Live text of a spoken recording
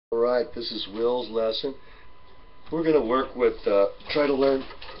Alright, this is Will's lesson. We're going to work with, try to learn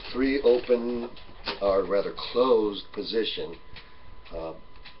 3 open, or rather closed position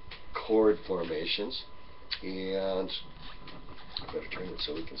chord formations. And I better turn it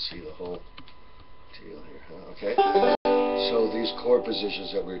so we can see the whole deal here. Okay. So these chord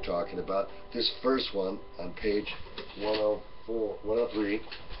positions that we were talking about, this first one on page 103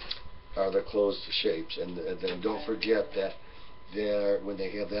 are the closed shapes. And then don't forget that when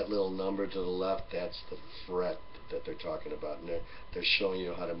they have that little number to the left, that's the fret that they're talking about, and they're showing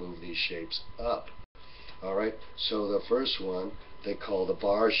you how to move these shapes up. Alright, so the first one they call the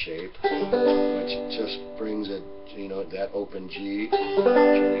bar shape, which just brings it, that open G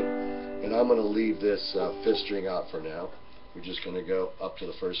string. And I'm going to leave this 5th string out for now. We're just going to go up to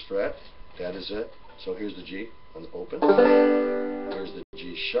the 1st fret. That is it. So here's the G on the open. Here's the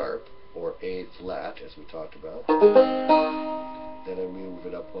G sharp, or A flat, as we talked about. Then I move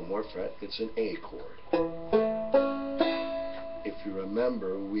it up 1 more fret. It's an A chord. If you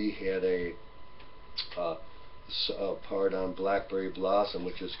remember, we had a part on Blackberry Blossom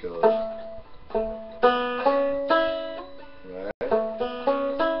which just goes, right,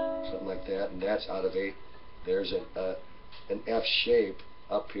 something like that, and that's out of A. There's an F shape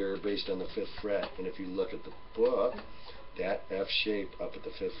up here based on the 5th fret, and if you look at the book, that F shape up at the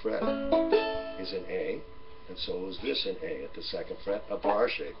 5th fret is an A, and so is this an A at the 2nd fret, a bar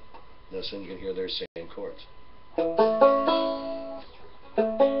shape. Listen, you can hear they're same chords.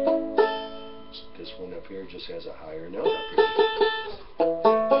 This one up here just has a higher note up here.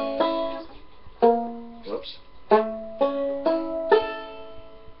 Whoops.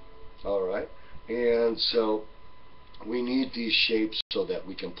 Alright, and so we need these shapes so that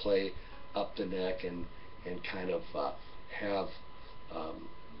we can play up the neck and kind of have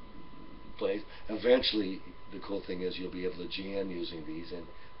plays. Eventually, the cool thing is you'll be able to jam using these, and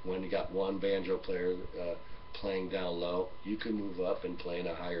when you got one banjo player playing down low, you can move up and play in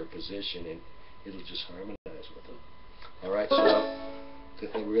a higher position, and it'll just harmonize with them. Alright, so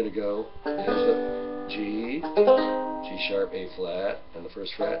we're going to go, there's the G, G sharp, A flat on the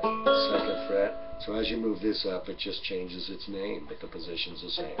 1st fret, 2nd fret. So as you move this up, it just changes its name, but the position's the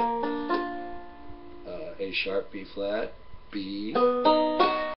same. A sharp, B flat, B,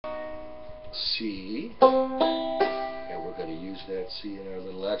 C, and we're going to use that C in our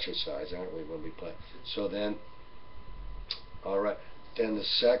little exercise, aren't we, when we play. So then, alright, then the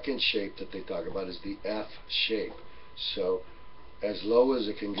 2nd shape that they talk about is the F shape. So as low as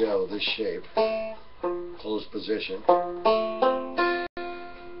it can go, this shape, closed position,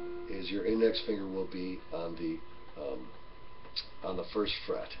 is your index finger will be on the 1st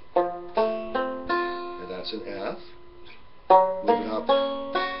fret. And that's an F. Move it up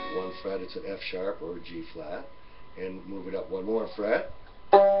 1 fret, it's an F sharp or a G flat. And move it up 1 more fret.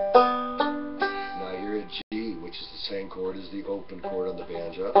 Now you're at G, which is the same chord as the open chord on the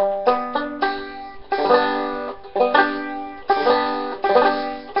banjo.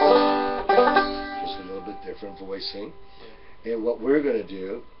 Just a little bit different voicing. And what we're going to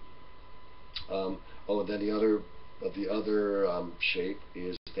do, then the other shape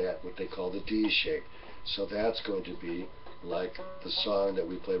is that what they call the D shape. So that's going to be like the song that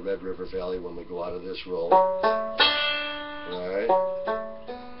we play, Red River Valley, when we go out of this roll. Right?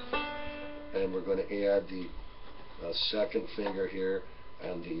 And we're going to add the 2nd finger here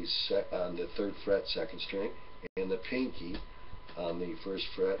on the 3rd fret, 2nd string, and the pinky on the 1st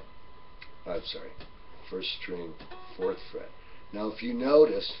fret, 1st string, 4th fret. Now if you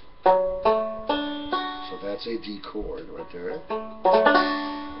notice, so that's a D chord right there. I'm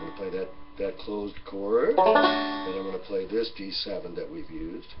going to play that closed chord, and I'm going to play this D7 that we've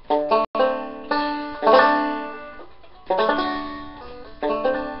used.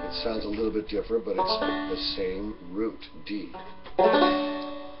 It sounds a little bit different, but it's the same root, D.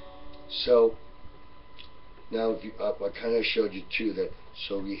 So now I kind of showed you too that,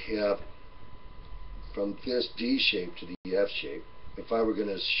 so we have from this D shape to the F shape. If I were going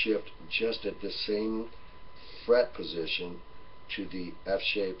to shift just at the same fret position to the F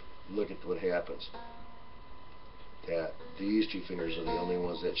shape, look at what happens. That these 2 fingers are the only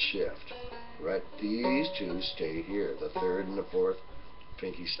ones that shift. Right? These 2 stay here. The 3rd and the 4th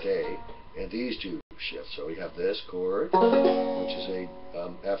pinky stay, and these 2 shift. So we have this chord, which is a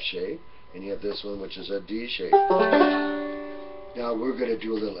F shape, and you have this one, which is a D shape. Now we're going to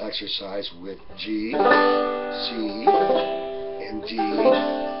do a little exercise with G, C, and D,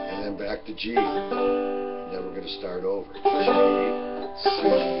 and then back to G. And then we're going to start over. G, C,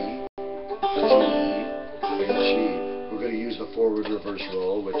 D, and G. We're going to use the forward reverse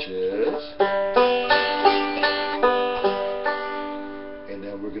roll, which is, and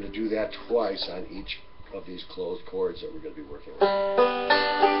then we're going going to do that twice on each of these closed chords that we're going to be working with.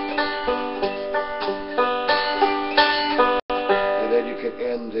 And then you can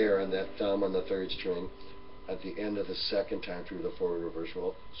end there on that thumb on the 3rd string at the end of the 2nd time through the forward reverse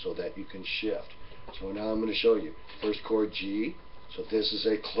roll, so that you can shift. So now I'm going to show you. First chord G. So this is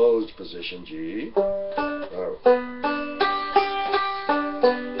a closed position G.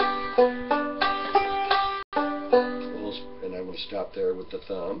 And I'm going to stop there with the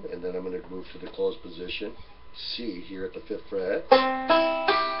thumb, and then I'm going to move to the closed position C here at the 5th fret.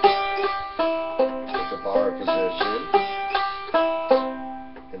 At the bar position.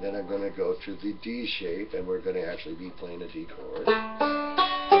 And then I'm going to go to the D shape, and we're going to actually be playing a D chord.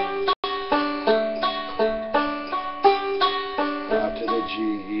 Now to the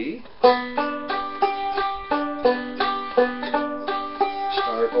G.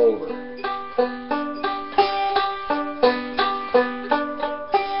 Start over.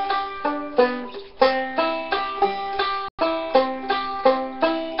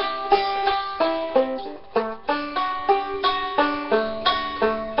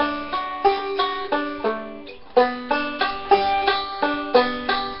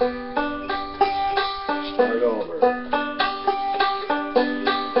 Start over.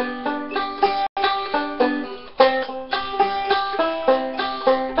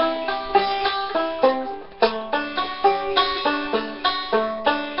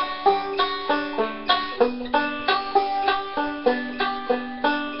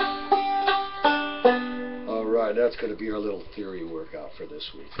 All right, that's going to be our little theory workout for this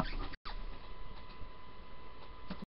week.